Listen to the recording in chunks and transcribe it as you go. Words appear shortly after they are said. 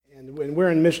And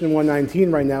we're in Mission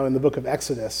 119 right now in the book of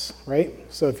Exodus, right?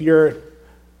 So if you're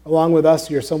along with us,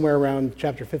 you're somewhere around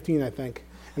chapter 15, I think.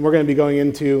 And we're going to be going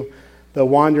into the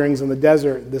wanderings in the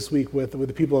desert this week with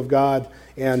the people of God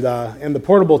and the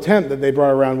portable tent that they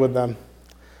brought around with them,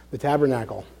 the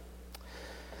tabernacle,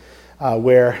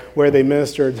 where they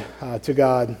ministered to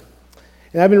God.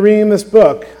 And I've been reading this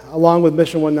book along with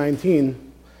Mission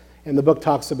 119, and the book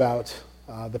talks about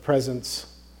the presence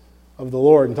of the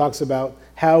Lord and talks about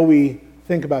how we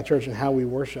think about church and how we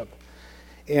worship.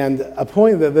 And a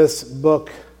point that this book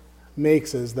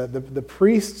makes is that the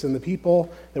priests and the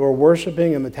people that were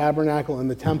worshiping in the tabernacle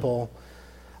and the temple,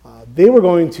 they were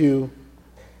going to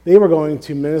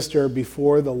minister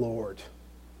before the Lord.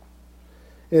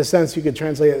 In a sense, you could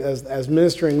translate it as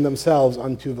ministering themselves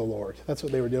unto the Lord. That's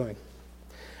what they were doing.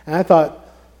 And I thought,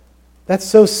 that's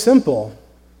so simple,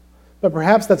 but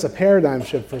perhaps that's a paradigm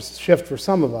shift for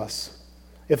some of us,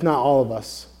 if not all of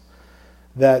us,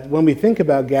 that when we think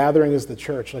about gathering as the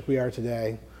church like we are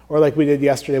today, or like we did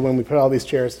yesterday when we put all these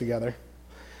chairs together,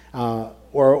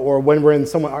 or when we're in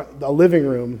a living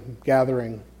room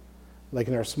gathering, like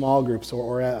in our small groups,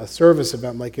 or at a service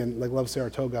event like Love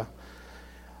Saratoga,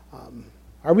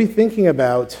 are we thinking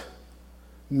about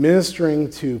ministering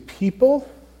to people,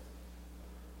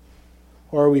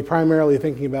 or are we primarily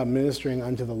thinking about ministering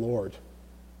unto the Lord?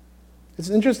 It's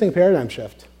an interesting paradigm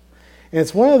shift. And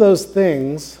it's one of those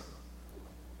things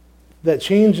that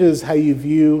changes how you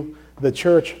view the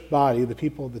church body, the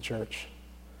people of the church,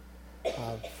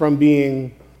 from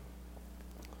being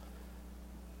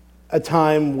a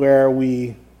time where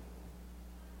we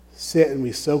sit and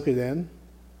we soak it in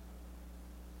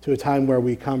to a time where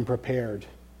we come prepared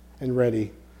and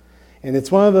ready. And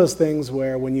it's one of those things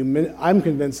where I'm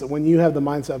convinced that when you have the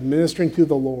mindset of ministering to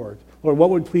the Lord, Lord,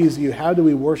 what would please you? How do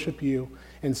we worship you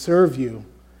and serve you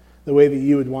the way that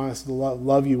you would want us to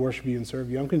love you, worship you, and serve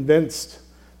you? I'm convinced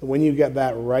that when you get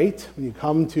that right, when you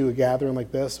come to a gathering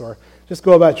like this, or just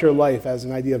go about your life as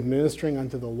an idea of ministering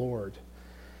unto the Lord,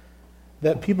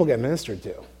 that people get ministered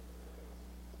to.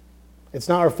 It's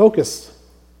not our focus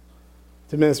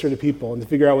to minister to people and to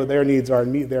figure out what their needs are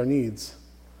and meet their needs.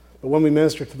 But when we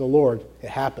minister to the Lord, it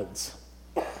happens.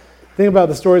 Think about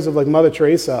the stories of like Mother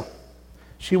Teresa.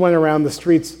 She went around the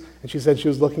streets and she said she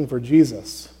was looking for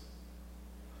Jesus.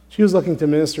 She was looking to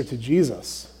minister to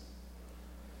Jesus.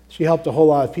 She helped a whole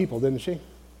lot of people, didn't she?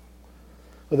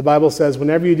 But the Bible says,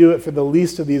 whenever you do it for the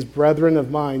least of these brethren of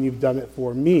mine, you've done it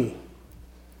for me.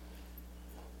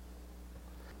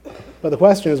 But the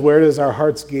question is, where does our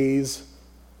heart's gaze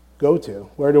go to?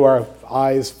 Where do our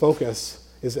eyes focus?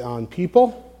 Is it on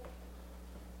people?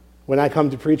 When I come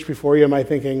to preach before you, am I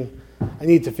thinking, I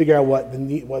need to figure out what the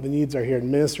needs are here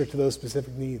and minister to those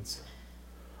specific needs?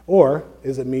 Or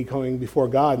is it me going before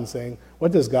God and saying,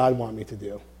 what does God want me to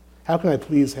do? How can I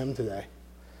please him today?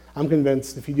 I'm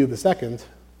convinced if you do the second,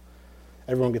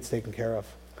 everyone gets taken care of,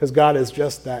 because God is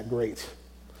just that great.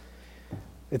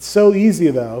 It's so easy,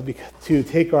 though, to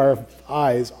take our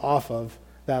eyes off of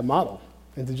that model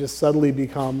and to just suddenly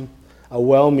become a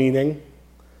well-meaning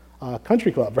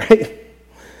country club, right?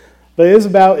 But it is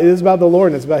about the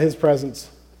Lord, and it's about his presence,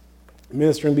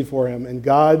 ministering before him. And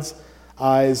God's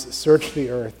eyes search the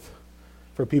earth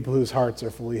for people whose hearts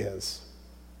are fully his.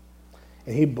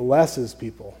 And he blesses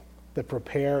people that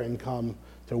prepare and come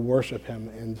to worship him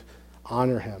and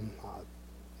honor him.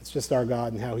 It's just our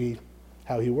God and how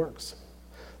he works.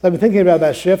 So I've been thinking about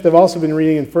that shift. I've also been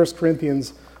reading in 1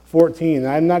 Corinthians 14.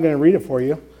 I'm not going to read it for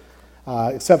you,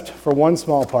 except for one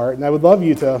small part. And I would love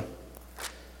you to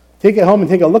take it home and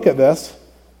take a look at this,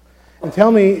 and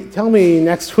tell me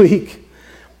next week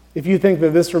if you think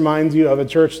that this reminds you of the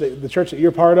church that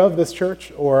you're part of, this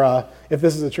church, or if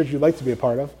this is a church you'd like to be a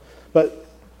part of. But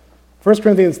 1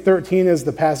 Corinthians 13 is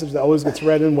the passage that always gets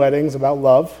read in weddings about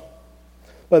love.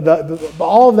 But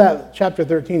all of that chapter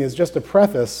 13 is just a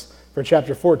preface for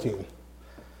chapter 14.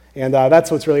 And that's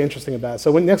what's really interesting about it.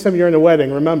 So next time you're in a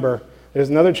wedding, remember, there's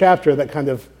another chapter that kind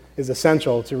of is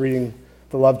essential to reading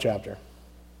the love chapter.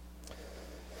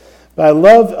 But I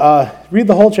love, read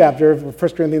the whole chapter of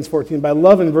 1 Corinthians 14, but I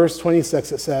love in verse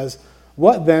 26 it says,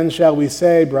 "What then shall we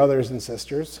say, brothers and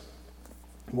sisters?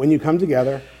 When you come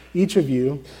together, each of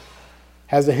you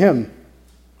has a hymn,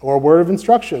 or a word of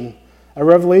instruction, a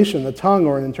revelation, a tongue,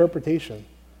 or an interpretation.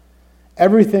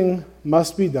 Everything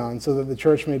must be done so that the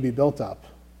church may be built up."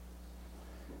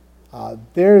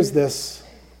 There's this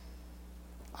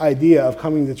idea of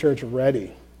coming to church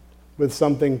ready with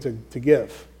something to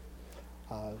give.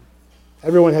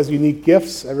 Everyone has unique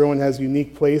gifts. Everyone has a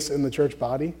unique place in the church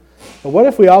body. But what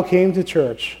if we all came to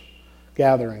church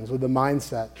gatherings with the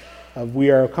mindset We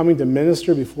are coming to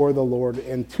minister before the Lord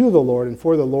and to the Lord and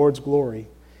for the Lord's glory.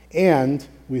 And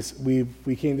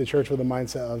we came to church with a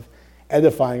mindset of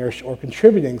edifying or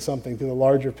contributing something to the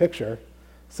larger picture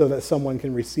so that someone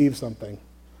can receive something.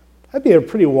 That'd be a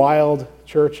pretty wild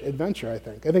church adventure, I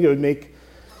think. I think it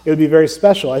would be very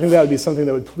special. I think that would be something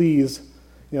that would please,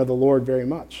 the Lord very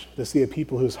much, to see a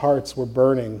people whose hearts were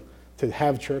burning to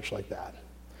have church like that.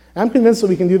 And I'm convinced that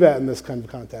we can do that in this kind of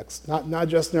context, not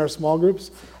just in our small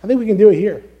groups. I think we can do it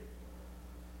here.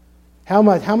 How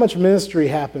much ministry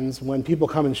happens when people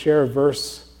come and share a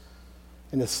verse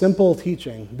in a simple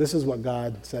teaching? This is what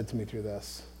God said to me through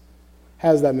this.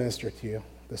 How does that minister to you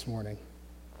this morning?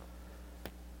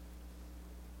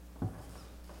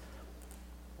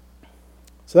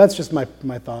 So that's just my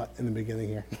thought in the beginning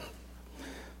here.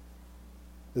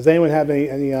 Does anyone have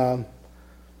any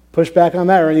pushback on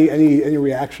that, or any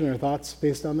reaction or thoughts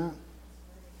based on that?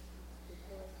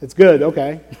 It's good,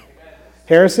 okay.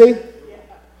 Heresy?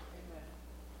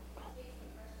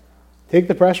 Take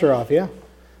the pressure off, yeah.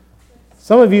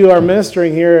 Some of you are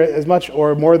ministering here as much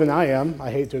or more than I am,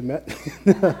 I hate to admit.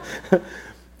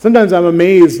 Sometimes I'm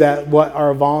amazed at what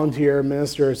our volunteer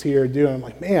ministers here do. I'm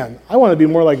like, man, I want to be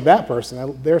more like that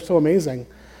person. They're so amazing.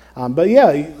 But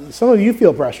yeah, some of you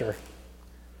feel pressure,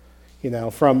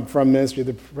 from ministry,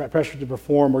 the pressure to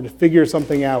perform or to figure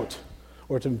something out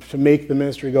or to make the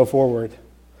ministry go forward.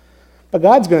 But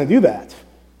God's going to do that.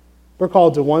 We're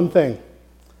called to one thing,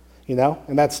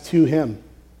 and that's to Him.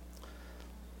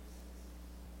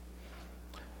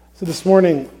 So this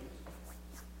morning,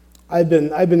 I've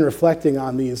been reflecting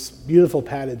on these beautiful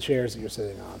padded chairs that you're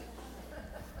sitting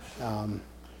on.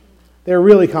 They're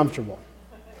really comfortable,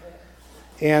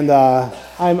 and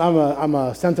I'm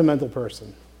a sentimental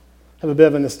person. I have a bit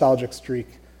of a nostalgic streak.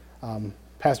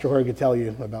 Pastor Jorge could tell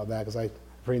you about that because I'm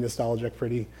pretty nostalgic,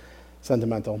 pretty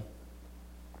sentimental.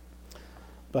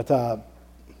 But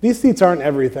these seats aren't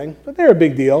everything, but they're a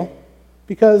big deal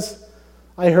because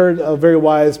I heard a very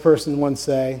wise person once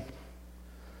say,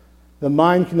 the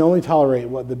mind can only tolerate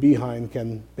what the behind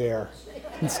can bear.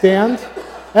 Can stand?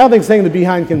 I don't think saying the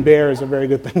behind can bear is a very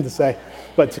good thing to say,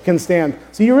 but can stand.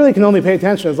 So you really can only pay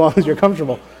attention as long as you're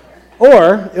comfortable.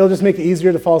 Or it'll just make it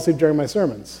easier to fall asleep during my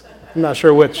sermons. I'm not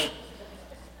sure which.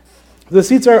 The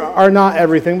seats are not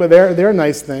everything, but they're a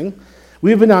nice thing.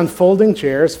 We've been on folding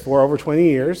chairs for over 20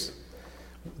 years.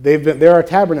 They're our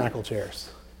tabernacle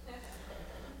chairs,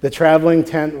 the traveling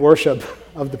tent worship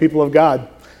of the people of God.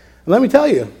 And let me tell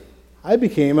you, I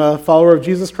became a follower of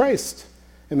Jesus Christ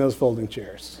in those folding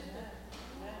chairs.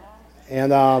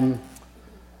 And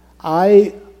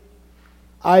I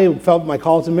felt my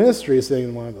call to ministry sitting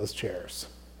in one of those chairs.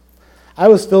 I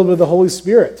was filled with the Holy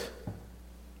Spirit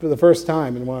for the first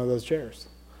time in one of those chairs.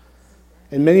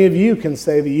 And many of you can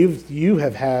say that you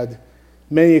have had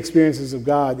many experiences of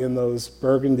God in those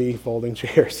burgundy folding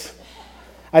chairs.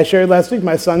 I shared last week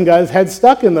my son got his head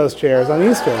stuck in those chairs on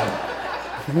Easter.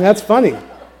 And that's funny.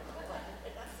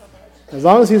 As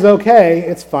long as he's okay,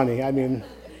 it's funny. I mean,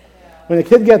 when a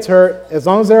kid gets hurt, as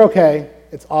long as they're okay,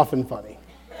 it's often funny.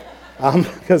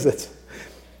 Because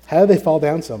how do they fall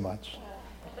down so much?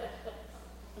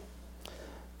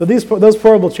 But those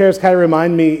portable chairs kind of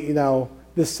remind me,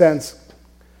 this sense.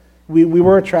 We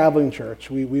were a traveling church.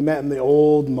 We met in the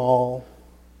old mall.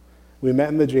 We met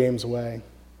in the James Way.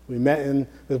 We met in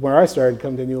where I started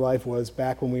Come to New Life was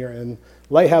back when we were in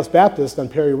Lighthouse Baptist on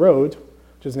Perry Road,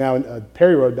 which is now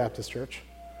Perry Road Baptist Church.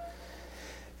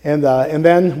 And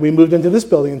then we moved into this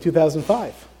building in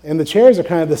 2005. And the chairs are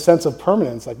kind of the sense of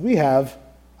permanence. Like we have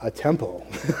a temple.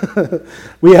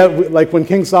 We have, like when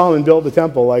King Solomon built the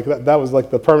temple, like that was like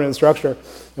the permanent structure.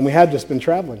 And we had just been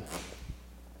traveling.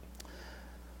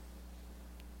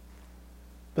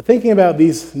 But thinking about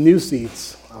these new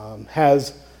seats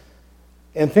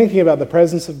and thinking about the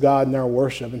presence of God in our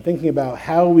worship and thinking about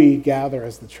how we gather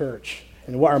as the church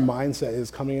and what our mindset is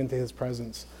coming into His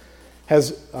presence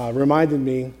has reminded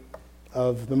me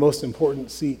of the most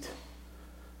important seat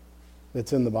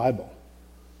that's in the Bible.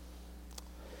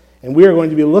 And we are going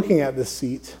to be looking at this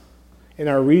seat in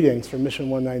our readings from Mission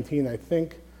 119, I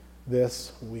think,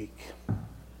 this week.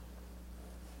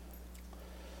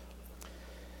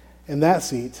 And that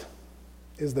seat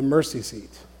is the mercy seat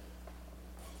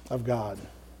of God,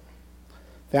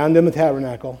 found in the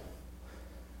tabernacle,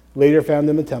 later found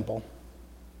in the temple,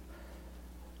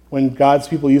 when God's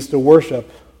people used to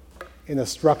worship in a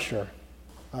structure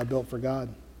built for God.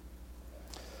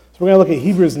 So we're going to look at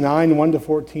Hebrews 9,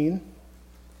 1-14.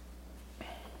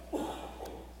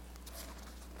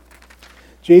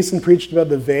 Jason preached about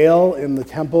the veil in the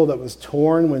temple that was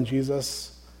torn when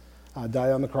Jesus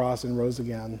died on the cross and rose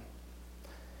again,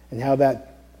 and how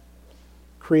that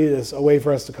created us a way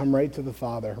for us to come right to the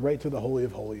Father, right to the Holy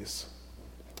of Holies.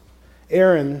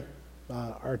 Aaron,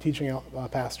 our teaching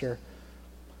pastor,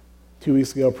 2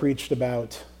 weeks ago preached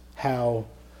about how,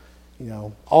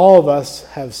 all of us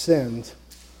have sinned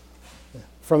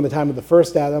from the time of the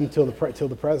first Adam till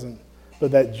the present,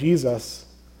 but that Jesus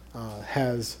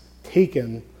has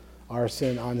taken our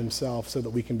sin on himself so that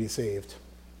we can be saved.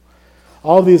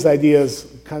 All of these ideas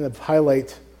kind of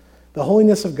highlight the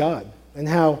holiness of God and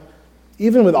how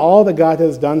even with all that God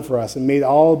has done for us and made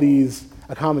all these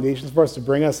accommodations for us to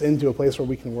bring us into a place where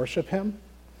we can worship him,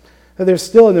 that there's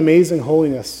still an amazing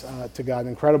holiness to God,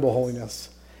 incredible holiness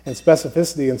and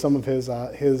specificity in some of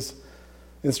his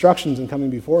instructions in coming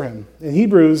before him. In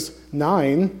Hebrews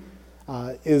 9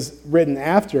 is written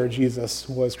after Jesus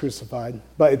was crucified,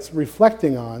 but it's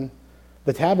reflecting on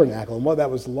the tabernacle and what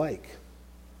that was like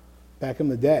back in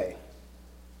the day.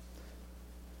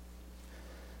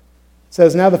 It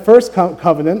says, now the first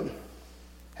covenant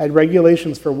had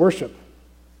regulations for worship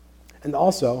and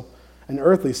also an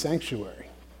earthly sanctuary.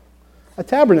 A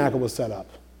tabernacle was set up.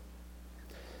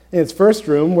 In its first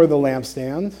room were the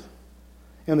lampstand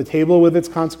and the table with its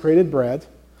consecrated bread.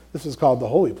 This was called the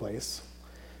holy place.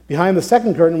 Behind the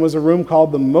second curtain was a room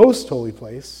called the most holy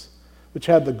place, which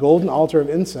had the golden altar of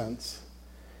incense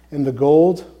and the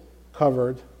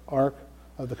gold-covered ark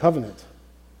of the covenant.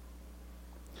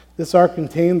 This ark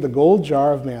contained the gold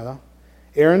jar of manna,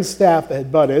 Aaron's staff that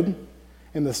had budded,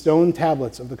 and the stone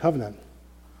tablets of the covenant.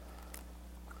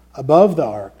 Above the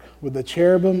ark were the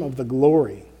cherubim of the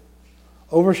glory,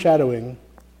 overshadowing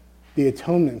the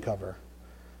atonement cover.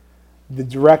 The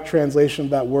direct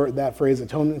translation of that phrase,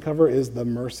 atonement cover, is the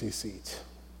mercy seat.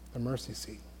 The mercy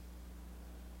seat.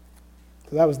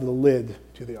 So that was the lid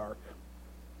to the ark.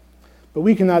 But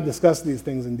we cannot discuss these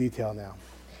things in detail now.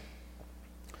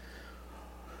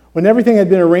 When everything had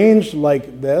been arranged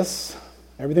like this,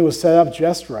 everything was set up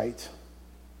just right,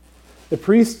 the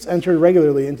priests entered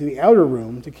regularly into the outer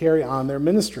room to carry on their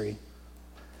ministry.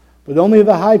 But only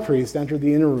the high priest entered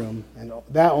the inner room, and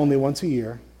that only once a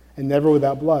year, and never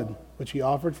without blood, which he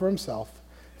offered for himself,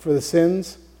 for the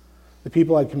sins the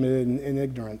people had committed in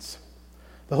ignorance.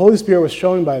 The Holy Spirit was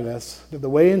showing by this that the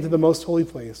way into the most holy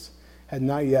place had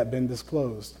not yet been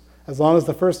disclosed, as long as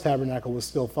the first tabernacle was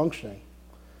still functioning.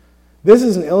 This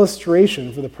is an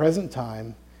illustration for the present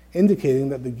time, indicating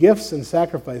that the gifts and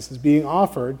sacrifices being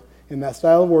offered in that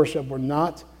style of worship were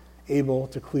not able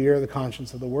to clear the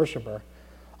conscience of the worshiper.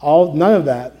 None of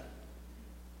that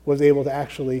was able to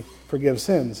actually forgive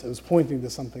sins. It was pointing to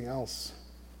something else.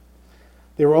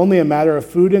 They were only a matter of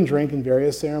food and drink and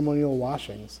various ceremonial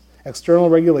washings, external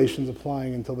regulations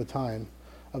applying until the time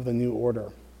of the new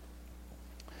order.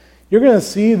 You're going to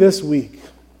see this week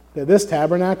that this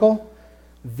tabernacle,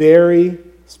 very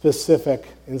specific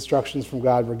instructions from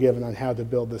God were given on how to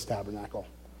build this tabernacle.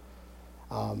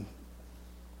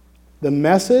 The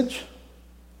message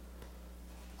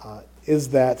is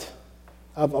that,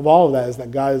 of all of that, is that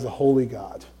God is a holy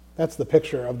God. That's the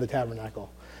picture of the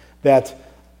tabernacle. That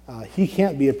he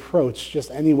can't be approached just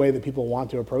any way that people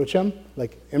want to approach him,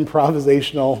 like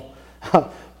improvisational,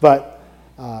 but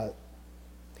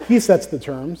he sets the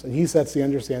terms and he sets the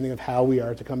understanding of how we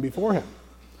are to come before him.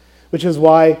 Which is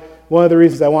why one of the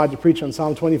reasons I wanted to preach on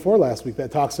Psalm 24 last week that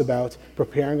talks about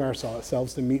preparing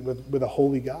ourselves to meet with a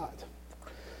holy God.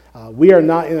 We are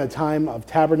not in a time of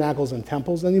tabernacles and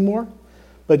temples anymore,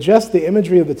 but just the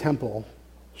imagery of the temple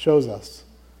shows us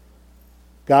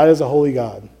God is a holy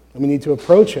God, and we need to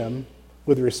approach him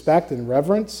with respect and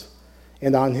reverence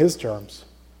and on his terms.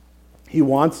 He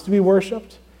wants to be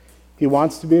worshipped, he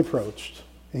wants to be approached,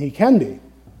 and he can be.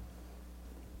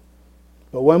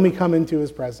 But when we come into his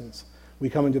presence, we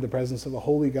come into the presence of a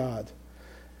holy God.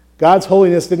 God's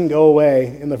holiness didn't go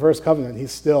away in the first covenant.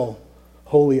 He's still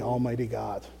holy, almighty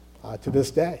God to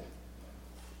this day.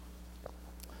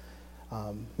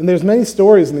 And there's many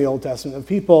stories in the Old Testament of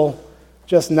people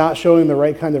just not showing the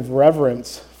right kind of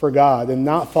reverence for God and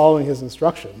not following his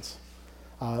instructions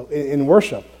in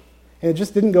worship. And it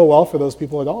just didn't go well for those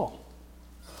people at all.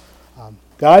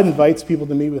 God invites people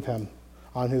to meet with him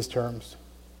on his terms.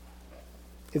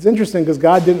 It's interesting because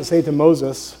God didn't say to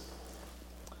Moses,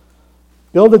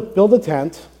 build a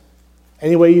tent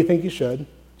any way you think you should.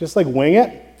 Just like wing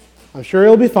it. I'm sure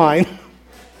it'll be fine.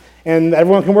 And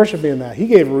everyone can worship me in that. He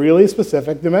gave really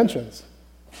specific dimensions.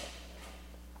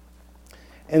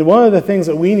 And one of the things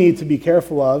that we need to be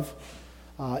careful of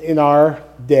in our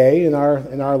day, in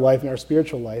our life, in our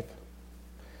spiritual life,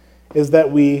 is that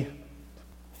we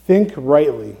think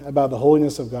rightly about the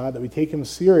holiness of God, that we take him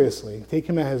seriously, take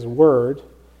him at his word,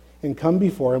 and come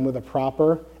before him with a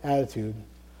proper attitude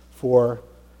for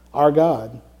our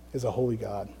God, is a holy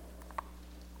God.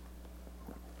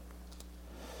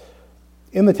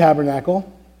 In the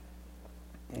tabernacle,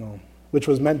 which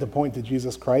was meant to point to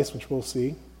Jesus Christ, which we'll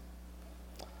see,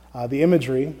 the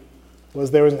imagery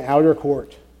was there was an outer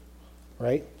court,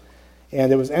 right?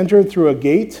 And it was entered through a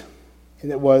gate,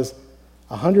 and it was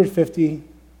 150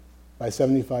 by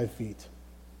 75 feet.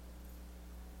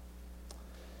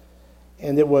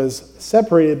 And it was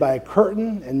separated by a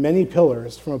curtain and many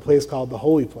pillars from a place called the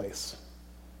Holy Place.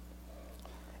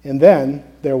 And then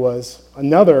there was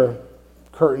another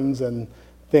curtains and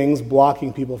things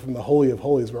blocking people from the Holy of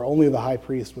Holies, where only the high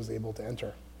priest was able to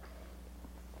enter.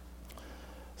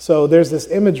 So there's this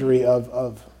imagery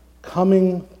of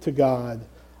coming to God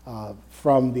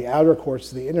from the outer courts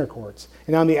to the inner courts.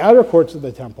 And on the outer courts of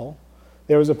the temple,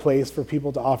 there was a place for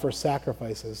people to offer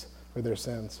sacrifices for their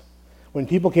sins. When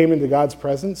people came into God's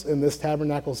presence in this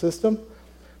tabernacle system,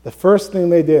 the first thing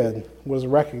they did was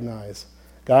recognize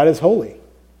God is holy.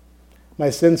 My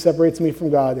sin separates me from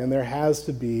God, and there has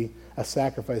to be a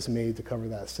sacrifice made to cover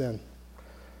that sin.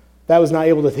 That was not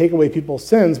able to take away people's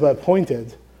sins, but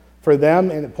pointed for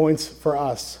them, and it points for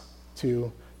us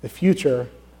to the future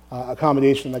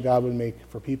accommodation that God would make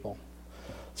for people.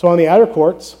 So on the outer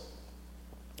courts,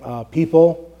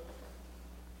 people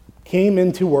came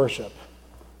into worship.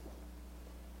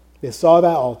 They saw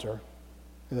that altar,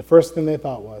 and the first thing they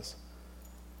thought was,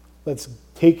 let's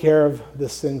take care of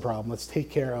this sin problem. Let's take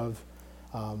care of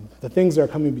the things that are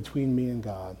coming between me and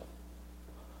God.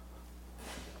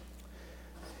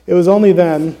 It was only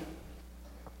then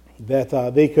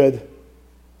that they could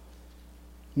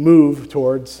move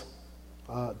towards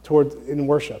in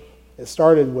worship. It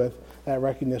started with that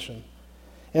recognition.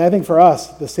 And I think for us,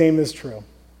 the same is true.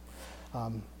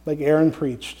 Like Aaron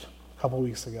preached a couple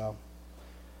weeks ago,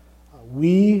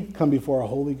 we come before a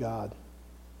holy God,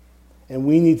 and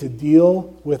we need to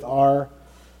deal with our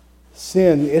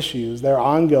sin issues that are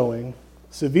ongoing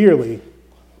severely,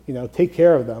 take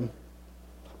care of them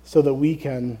so that we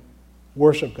can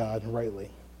worship God rightly.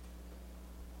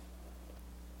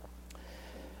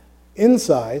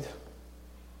 Inside,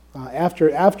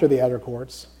 after the outer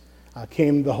courts,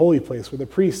 came the holy place where the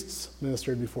priests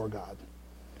ministered before God.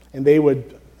 And they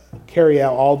would carry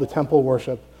out all the temple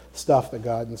worship stuff that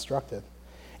God instructed.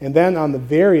 And then on the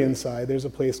very inside, there's a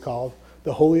place called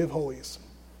the Holy of Holies.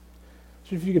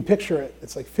 So if you can picture it,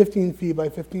 it's like 15 feet by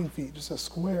 15 feet, just a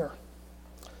square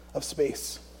of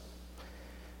space.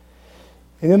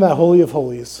 And in that Holy of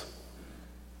Holies,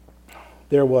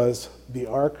 there was the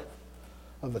Ark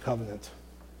of the Covenant,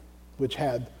 which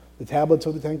had the tablets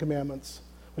of the Ten Commandments,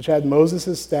 which had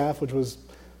Moses' staff, which was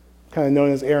kind of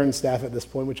known as Aaron's staff at this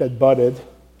point, which had budded,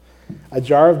 a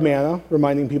jar of manna,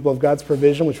 reminding people of God's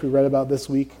provision, which we read about this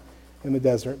week in the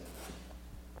desert.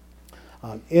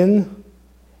 And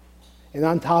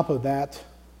on top of that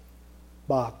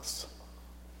box,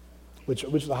 which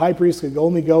the high priest could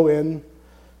only go in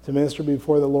to minister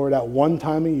before the Lord at one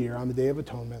time a year on the Day of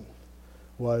Atonement,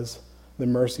 was the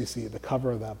mercy seat, the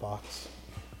cover of that box.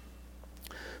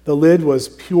 The lid was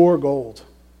pure gold.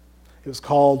 It was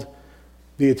called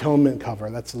the atonement cover.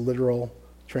 That's the literal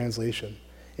translation.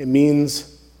 It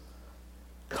means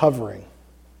covering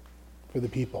for the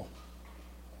people.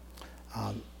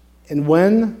 And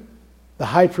when the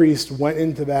high priest went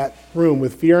into that room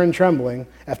with fear and trembling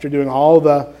after doing all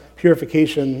the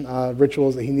purification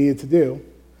rituals that he needed to do,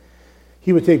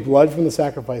 he would take blood from the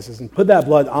sacrifices and put that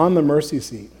blood on the mercy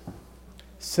seat,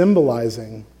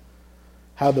 symbolizing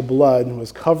how the blood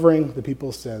was covering the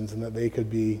people's sins and that they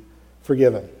could be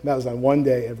forgiven. That was on one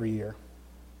day every year.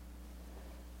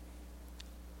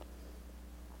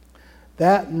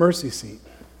 That mercy seat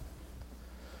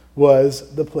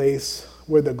was the place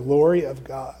where the glory of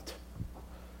God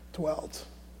dwelt.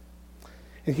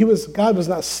 And God was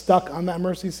not stuck on that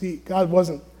mercy seat. There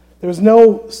was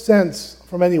no sense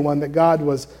from anyone that God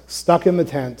was stuck in the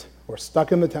tent or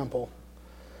stuck in the temple.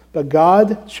 But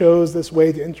God chose this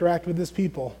way to interact with his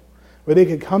people, where they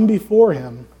could come before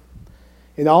him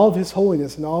in all of his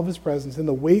holiness and all of his presence, in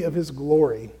the weight of his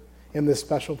glory in this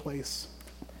special place.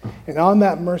 And on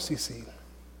that mercy seat,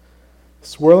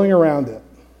 swirling around it,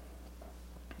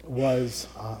 was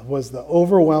the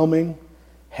overwhelming,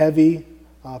 heavy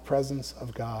presence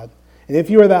of God. And if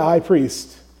you were that high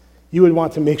priest, you would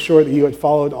want to make sure that you had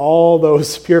followed all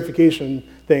those purification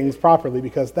things properly,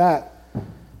 because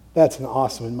that's an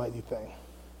awesome and mighty thing.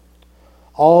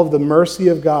 All of the mercy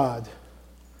of God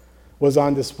was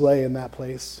on display in that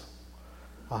place.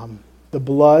 The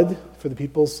blood for the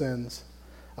people's sins,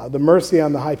 the mercy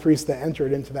on the high priest that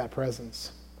entered into that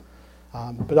presence,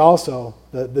 but also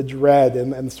the dread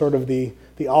and sort of the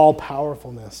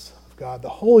all-powerfulness of God, the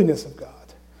holiness of God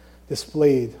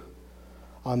displayed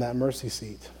on that mercy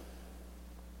seat.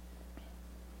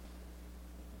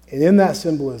 And in that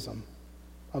symbolism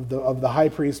of the high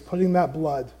priest putting that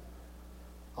blood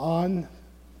on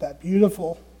that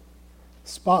beautiful,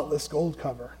 spotless gold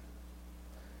cover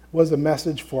was a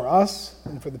message for us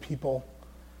and for the people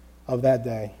of that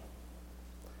day.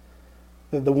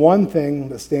 That the one thing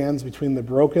that stands between the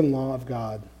broken law of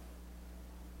God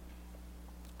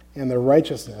and the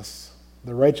righteous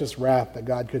wrath that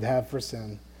God could have for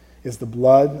sin is the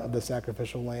blood of the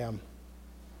sacrificial lamb.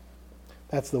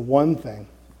 That's the one thing,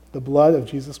 the blood of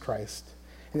Jesus Christ.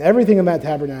 And everything in that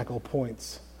tabernacle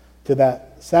points to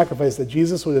that sacrifice that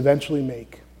Jesus would eventually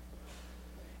make.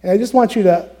 And I just want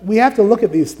we have to look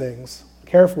at these things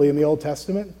carefully in the Old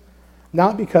Testament,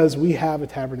 not because we have a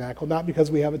tabernacle, not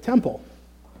because we have a temple,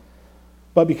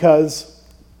 but because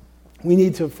we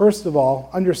need to, first of all,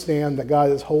 understand that God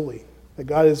is holy, that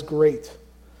God is great,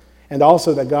 and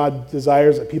also that God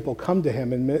desires that people come to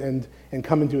him and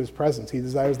come into his presence. He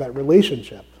desires that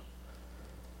relationship.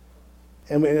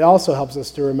 And it also helps us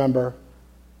to remember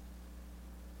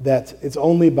that it's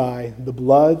only by the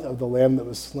blood of the Lamb that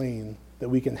was slain that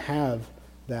we can have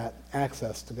that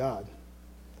access to God.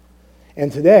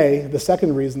 And today, the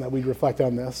second reason that we reflect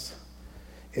on this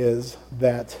is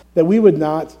that we would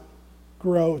not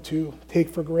grow to take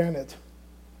for granted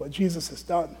what Jesus has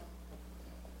done.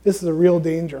 This is a real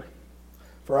danger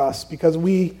for us because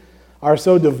we are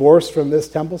so divorced from this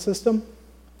temple system.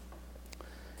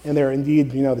 And there indeed,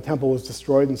 the temple was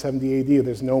destroyed in 70 AD.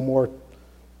 There's no more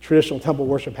traditional temple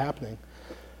worship happening.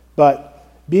 But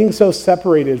being so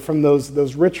separated from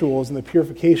those rituals and the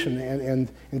purification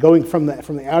and going from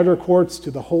the outer courts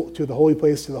to the holy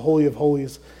place, to the Holy of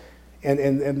Holies, and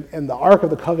the Ark of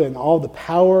the Covenant, all the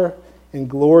power and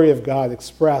glory of God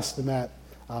expressed in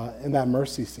that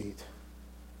mercy seat.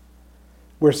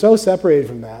 We're so separated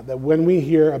from that when we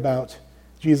hear about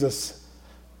Jesus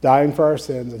dying for our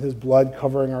sins and his blood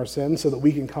covering our sins so that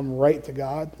we can come right to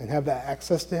God and have that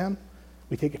access to him,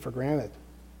 we take it for granted.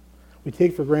 We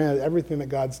take for granted everything that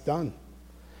God's done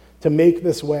to make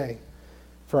this way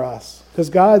for us. Because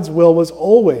God's will was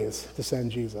always to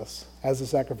send Jesus as the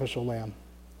sacrificial lamb.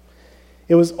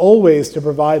 It was always to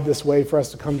provide this way for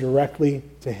us to come directly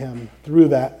to him through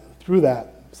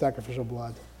that sacrificial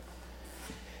blood.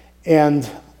 And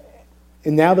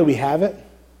now that we have it,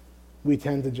 we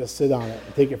tend to just sit on it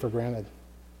and take it for granted,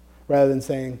 rather than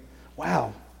saying,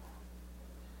 wow,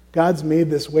 God's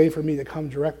made this way for me to come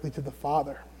directly to the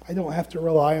Father. I don't have to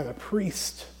rely on a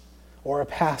priest or a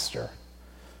pastor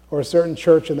or a certain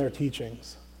church and their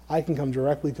teachings. I can come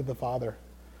directly to the Father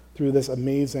through this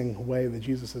amazing way that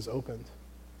Jesus has opened.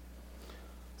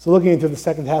 So looking into the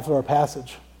second half of our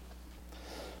passage.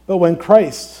 But when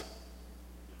Christ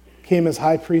came as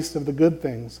high priest of the good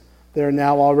things that are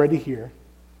now already here,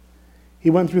 he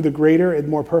went through the greater and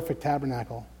more perfect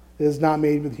tabernacle that is not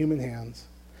made with human hands,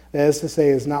 that is to say,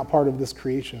 is not part of this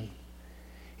creation.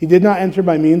 He did not enter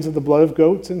by means of the blood of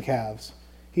goats and calves.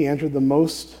 He entered the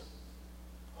most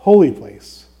holy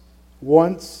place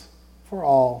once for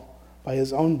all by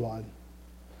his own blood,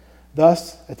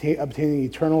 thus obtaining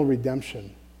eternal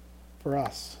redemption for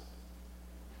us.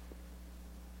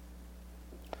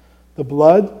 The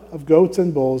blood of goats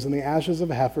and bulls and the ashes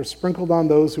of a heifer sprinkled on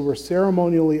those who were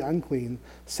ceremonially unclean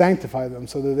sanctify them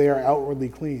so that they are outwardly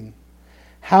clean.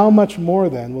 How much more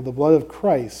then will the blood of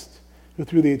Christ, who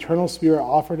through the eternal Spirit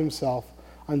offered himself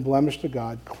unblemished to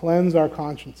God, cleanse our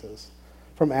consciences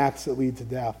from acts that lead to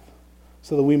death,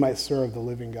 so that we might serve the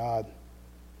living God?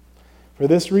 For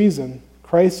this reason,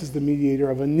 Christ is the mediator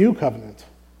of a new covenant,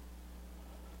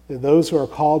 that those who are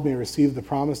called may receive the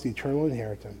promised eternal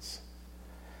inheritance,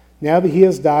 now that he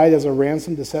has died as a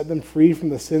ransom to set them free from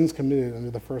the sins committed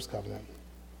under the first covenant.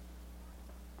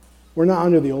 We're not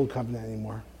under the old covenant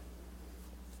anymore.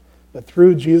 But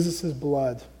through Jesus'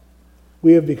 blood,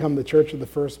 we have become the church of the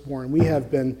firstborn. We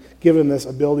have been given this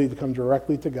ability to come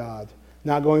directly to God,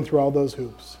 not going through all those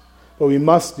hoops. But we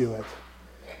must do it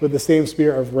with the same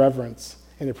spirit of reverence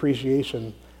and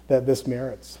appreciation that this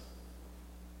merits.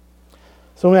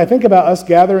 So when I think about us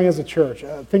gathering as a church,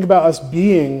 think about us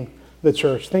being the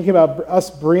church, thinking about us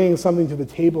bringing something to the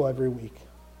table every week,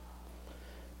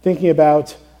 thinking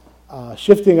about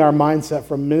shifting our mindset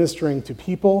from ministering to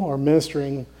people or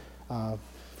ministering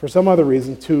for some other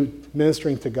reason to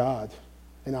ministering to God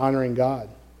and honoring God.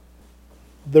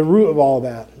 The root of all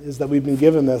that is that we've been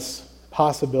given this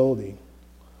possibility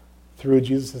through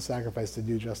Jesus' sacrifice to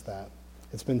do just that.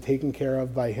 It's been taken care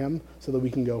of by him so that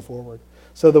we can go forward.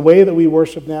 So the way that we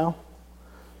worship now,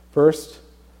 first,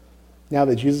 now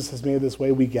that Jesus has made this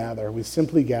way, we gather. We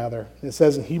simply gather. It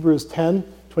says in Hebrews 10,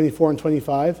 24 and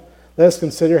 25, Let us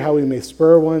consider how we may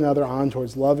spur one another on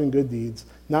towards love and good deeds,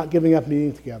 not giving up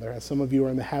meeting together, as some of you are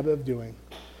in the habit of doing,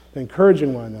 but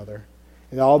encouraging one another,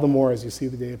 and all the more as you see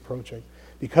the day approaching.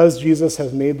 Because Jesus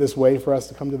has made this way for us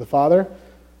to come to the Father,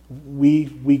 we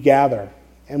gather,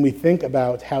 and we think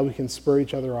about how we can spur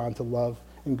each other on to love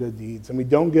and good deeds. And we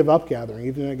don't give up gathering,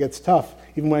 even when it gets tough,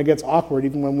 even when it gets awkward,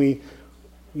 even when we,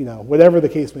 whatever the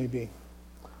case may be.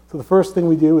 So the first thing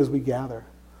we do is we gather.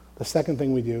 The second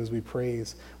thing we do is we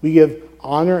praise. We give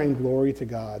honor and glory to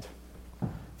God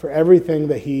for everything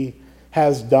that he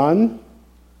has done,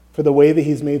 for the way that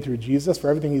he's made through Jesus, for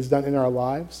everything he's done in our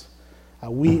lives.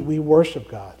 We worship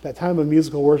God. That time of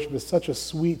musical worship is such a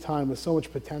sweet time with so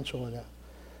much potential in it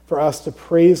for us to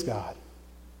praise God,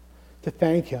 to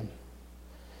thank him,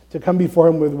 to come before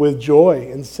him with joy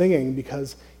and singing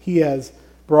because he has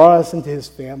brought us into his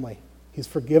family. He's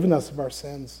forgiven us of our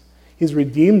sins. He's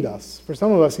redeemed us. For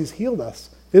some of us, he's healed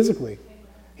us physically.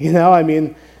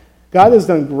 God has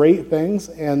done great things,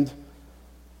 and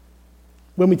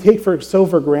when we take for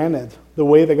granted the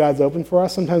way that God's opened for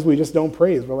us, sometimes we just don't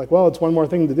praise. We're like, well, it's one more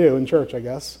thing to do in church, I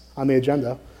guess, on the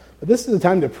agenda. But this is the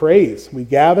time to praise. We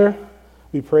gather,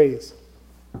 we praise.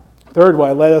 Third, what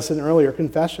I led us in earlier,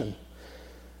 confession.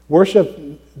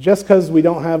 Worship, just because we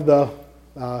don't have the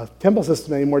temple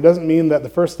system anymore, doesn't mean that the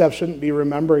first step shouldn't be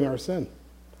remembering our sin.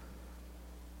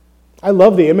 I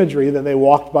love the imagery that they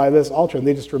walked by this altar and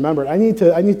they just remembered. I need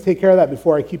to take care of that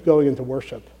before I keep going into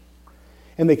worship.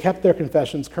 And they kept their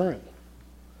confessions current.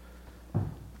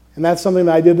 And that's something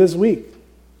that I did this week.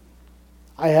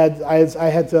 I had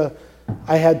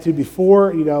to before,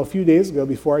 a few days ago,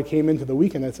 before I came into the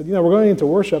weekend, I said, we're going into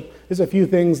worship. There's a few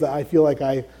things that I feel like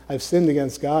I've sinned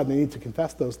against God and I need to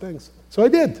confess those things. So I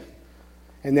did.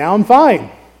 And now I'm fine.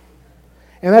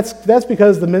 And that's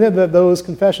because the minute that those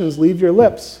confessions leave your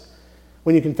lips,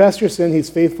 when you confess your sin,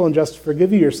 he's faithful and just to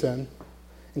forgive you your sin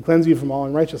and cleanse you from all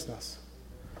unrighteousness.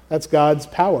 That's God's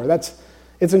power.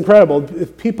 It's incredible.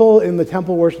 If people in the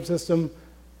temple worship system,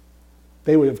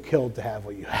 they would have killed to have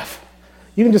what you have.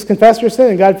 You can just confess your sin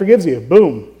and God forgives you.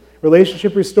 Boom.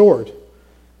 Relationship restored.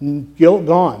 Guilt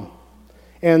gone.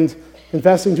 And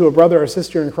confessing to a brother or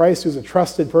sister in Christ who's a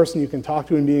trusted person you can talk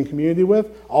to and be in community with,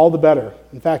 all the better.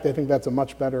 In fact, I think that's a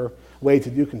much better way to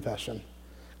do confession,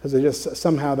 because it just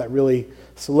somehow that really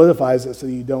solidifies it so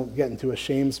that you don't get into a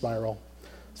shame spiral.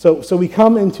 So we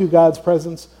come into God's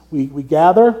presence, we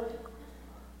gather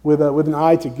with an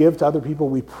eye to give to other people,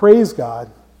 we praise God,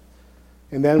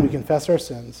 and then we confess our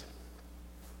sins.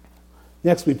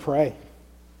 Next, we pray.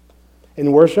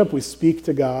 In worship, we speak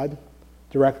to God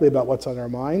directly about what's on our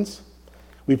minds.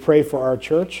 We pray for our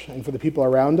church and for the people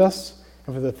around us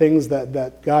and for the things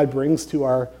that God brings to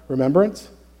our remembrance.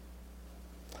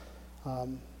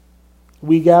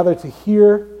 We gather to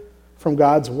hear from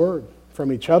God's word,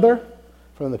 from each other,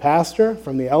 from the pastor,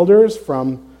 from the elders,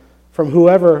 from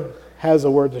whoever has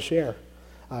a word to share.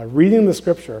 Reading the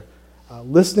scripture,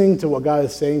 listening to what God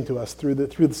is saying to us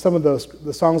through some of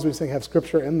the songs we sing have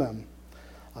scripture in them.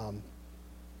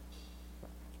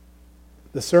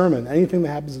 The sermon, anything that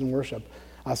happens in worship.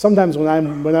 Sometimes when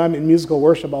I'm in musical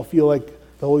worship, I'll feel like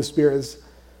the Holy Spirit is.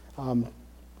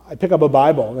 I pick up a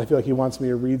Bible and I feel like He wants me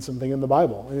to read something in the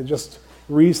Bible, and it just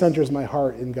recenters my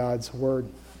heart in God's word.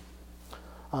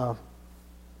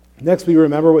 Next, we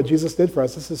remember what Jesus did for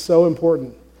us. This is so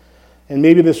important. And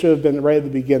maybe this should have been right at the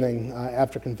beginning,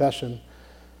 after confession.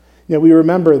 We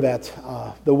remember that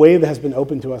the way that has been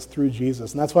opened to us through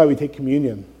Jesus, and that's why we take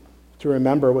communion, to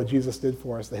remember what Jesus did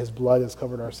for us, that His blood has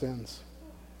covered our sins.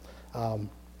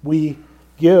 We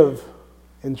give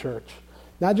in church,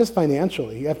 not just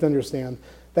financially. You have to understand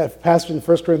that passage in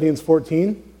 1 Corinthians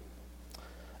 14,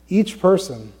 each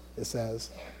person, it says,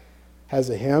 has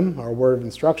a hymn or a word of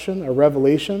instruction, a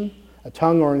revelation, a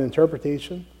tongue or an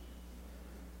interpretation.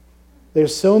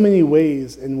 There's so many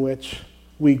ways in which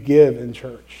we give in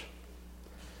church.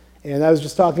 And I was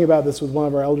just talking about this with one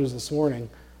of our elders this morning.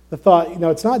 The thought,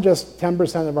 it's not just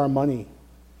 10% of our money.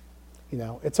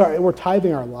 We're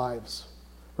tithing our lives.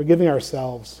 We're giving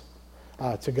ourselves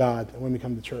to God when we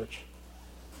come to church.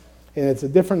 And it's a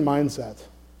different mindset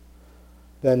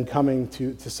than coming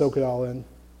to soak it all in.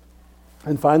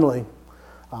 And finally,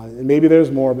 and maybe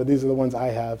there's more, but these are the ones I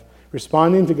have,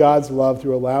 responding to God's love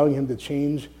through allowing Him to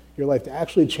change your life, to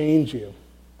actually change you,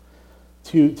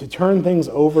 to turn things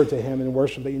over to Him in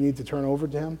worship that you need to turn over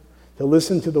to Him, to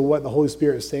listen to what the Holy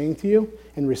Spirit is saying to you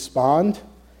and respond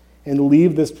and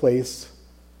leave this place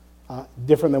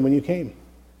different than when you came.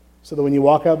 So that when you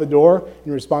walk out the door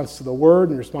in response to the word,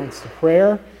 in response to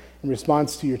prayer, in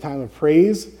response to your time of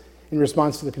praise, in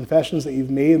response to the confessions that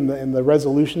you've made and the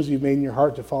resolutions you've made in your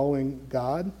heart to following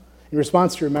God, in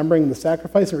response to remembering the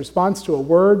sacrifice, in response to a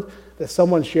word that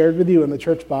someone shared with you in the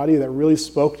church body that really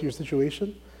spoke to your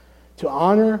situation, to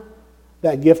honor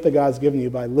that gift that God's given you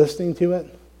by listening to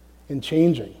it and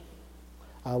changing,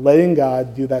 letting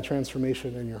God do that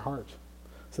transformation in your heart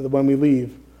so that when we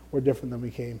leave, we're different than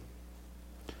we came.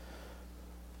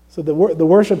 So the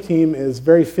worship team is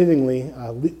very fittingly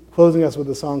closing us with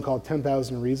a song called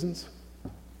 10,000 Reasons.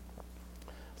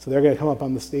 So they're going to come up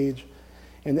on the stage.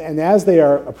 And as they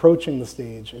are approaching the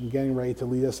stage and getting ready to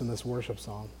lead us in this worship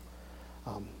song,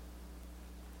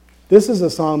 this is a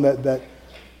song that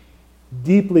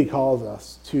deeply calls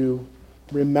us to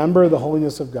remember the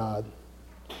holiness of God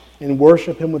and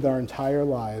worship him with our entire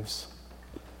lives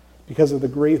because of the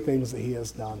great things that he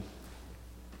has done.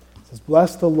 It says,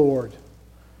 "Bless the Lord,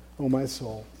 O my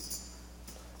soul.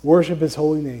 Worship his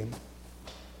holy name.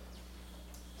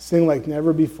 Sing like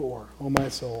never before, O my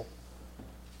soul.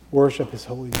 Worship his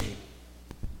holy name."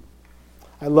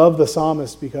 I love the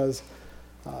psalmist because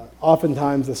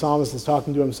oftentimes the psalmist is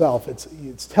talking to himself.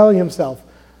 It's telling himself,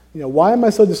 why am I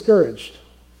so discouraged?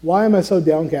 Why am I so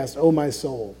downcast, O my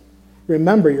soul?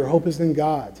 Remember, your hope is in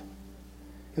God.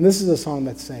 And this is a song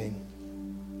that's saying,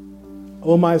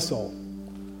 O my soul,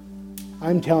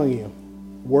 I'm telling you,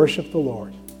 worship the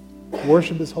Lord.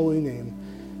 Worship his holy name.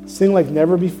 Sing like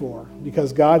never before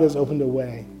because God has opened a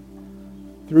way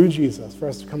through Jesus for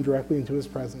us to come directly into his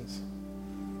presence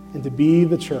and to be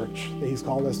the church that he's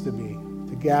called us to be,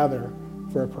 to gather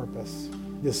for a purpose,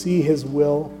 to see his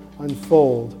will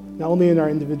unfold, not only in our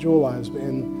individual lives, but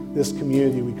in this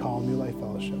community we call New Life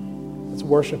Fellowship. Let's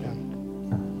worship him.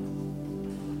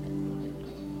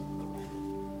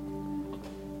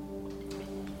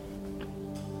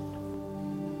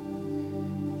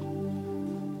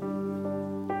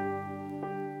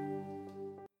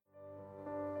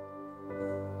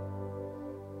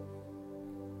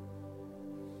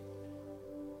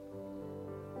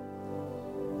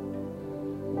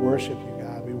 Worship you,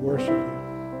 God. We worship you.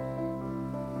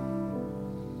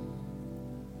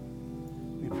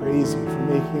 We praise you for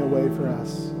making a way for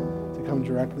us to come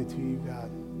directly to you, God.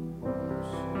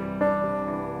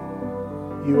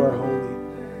 You are holy.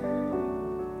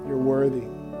 You're worthy.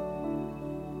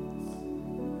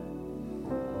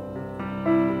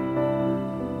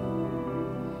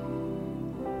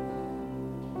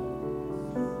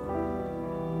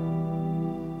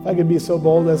 If I could be so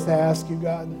bold as to ask you,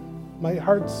 God, my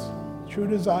heart's true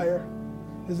desire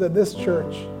is that this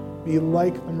church be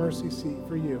like the mercy seat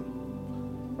for you.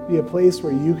 Be a place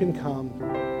where you can come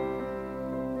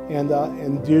and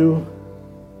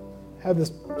have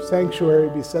this sanctuary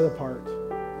be set apart.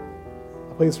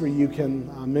 A place where you can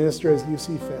minister as you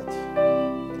see fit.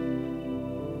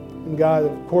 And God,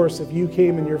 of course, if you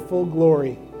came in your full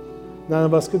glory, none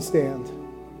of us could stand.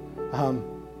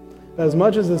 But as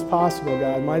much as is possible,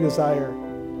 God, my desire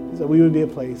is that we would be a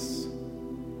place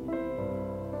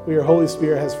where your Holy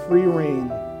Spirit has free reign,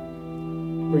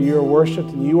 where you are worshipped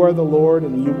and you are the Lord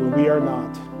and we are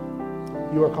not.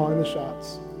 You are calling the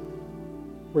shots.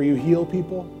 Where you heal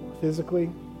people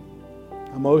physically,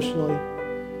 emotionally,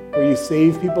 where you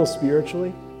save people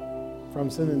spiritually from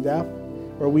sin and death,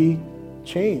 where we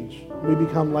change, we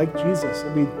become like Jesus,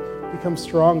 and we become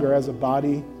stronger as a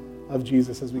body of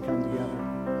Jesus as we come together.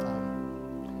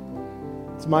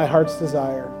 It's my heart's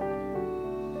desire.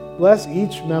 Bless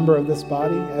each member of this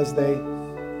body as they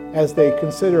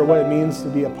consider what it means to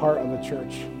be a part of a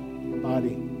church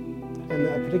body,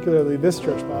 and particularly this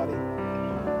church body.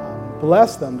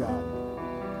 Bless them, God.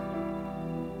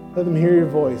 Let them hear your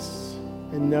voice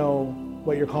and know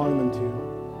what you're calling them to.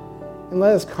 And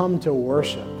let us come to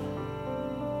worship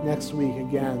next week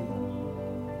again,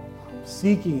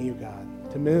 seeking you, God,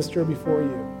 to minister before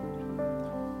you.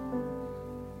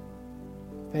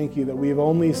 Thank you that we've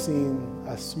only seen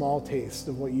a small taste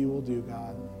of what you will do,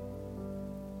 God.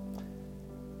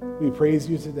 We praise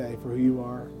you today for who you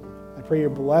are. I pray your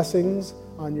blessings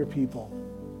on your people.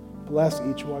 Bless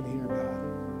each one here, God.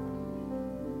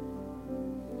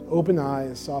 Open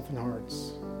eyes, soften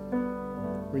hearts,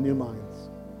 renew minds.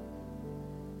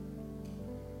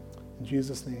 In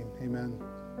Jesus' name, amen.